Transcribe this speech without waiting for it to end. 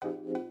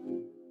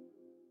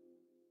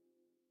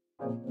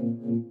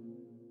Brown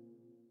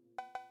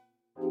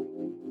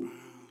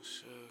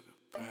sugar,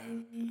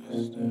 baby,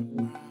 it's that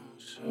brown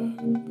sugar,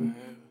 baby.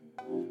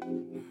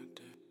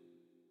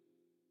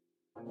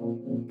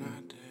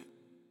 Not that.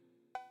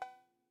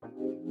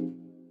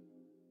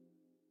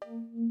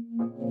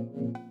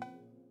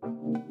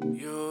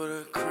 You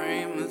the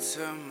cream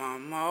into my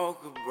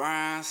mocha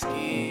brown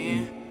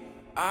skin.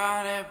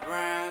 All that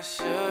brown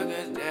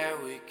sugar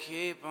that we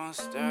keep on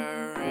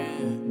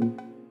stirring.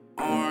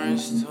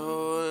 Orange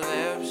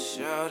tulips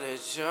show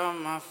that you're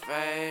my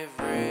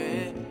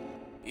favorite.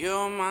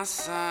 You're my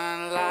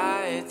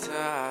sunlight to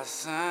our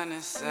sunny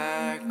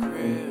side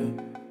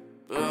crib.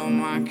 Blew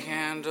my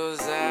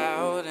candles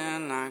out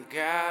and I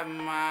got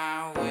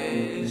my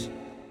wish.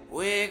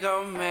 We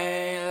gon'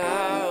 make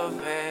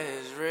love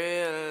as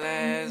real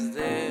as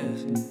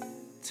this.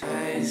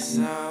 Tastes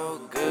so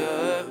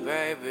good,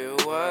 baby,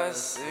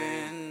 what's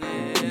in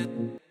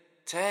it?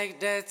 Take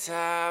that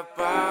top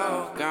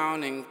off,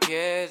 gone and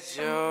catch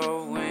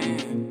your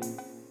wind.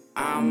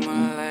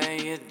 I'ma lay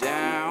you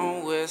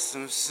down with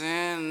some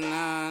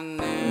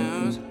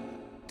synonyms.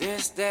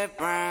 This that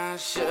brown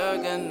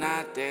sugar,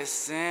 not that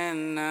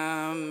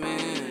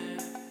cinnamon.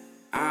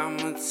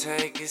 I'ma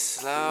take it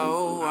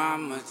slow,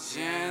 I'm a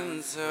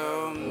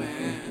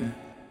gentleman.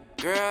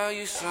 Girl,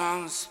 you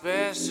something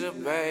special,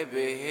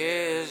 baby,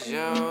 here's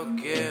your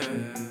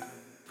gift.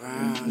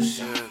 Brown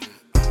sugar,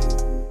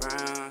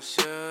 brown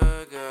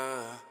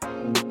sugar,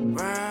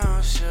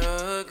 brown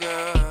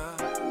sugar,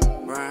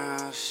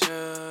 brown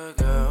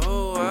sugar,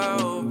 oh,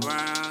 oh,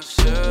 brown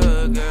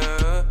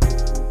sugar.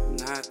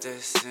 Not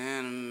that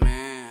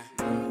cinnamon,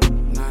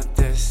 not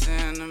that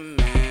cinnamon.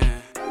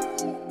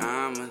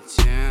 I'm a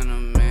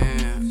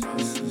gentleman,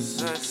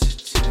 such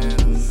a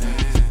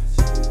gentleman.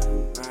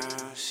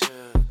 Brown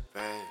sugar,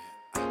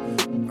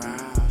 baby,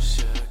 brown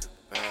sugar,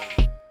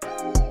 baby,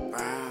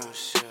 brown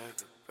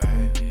sugar,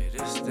 baby.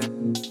 This that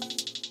brown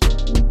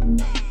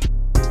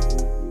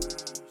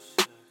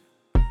sugar,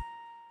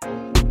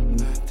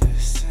 not that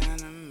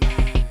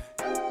cinnamon.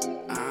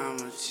 I'm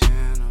a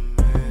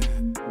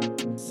gentleman,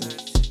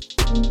 such a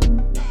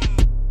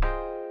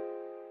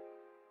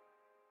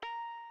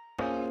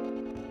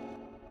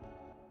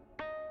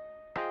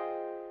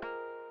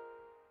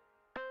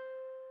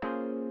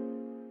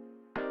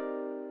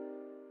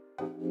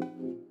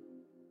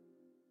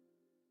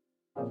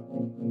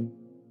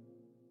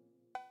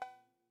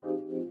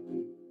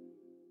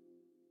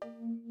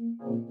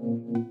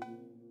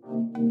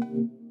Thank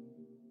you.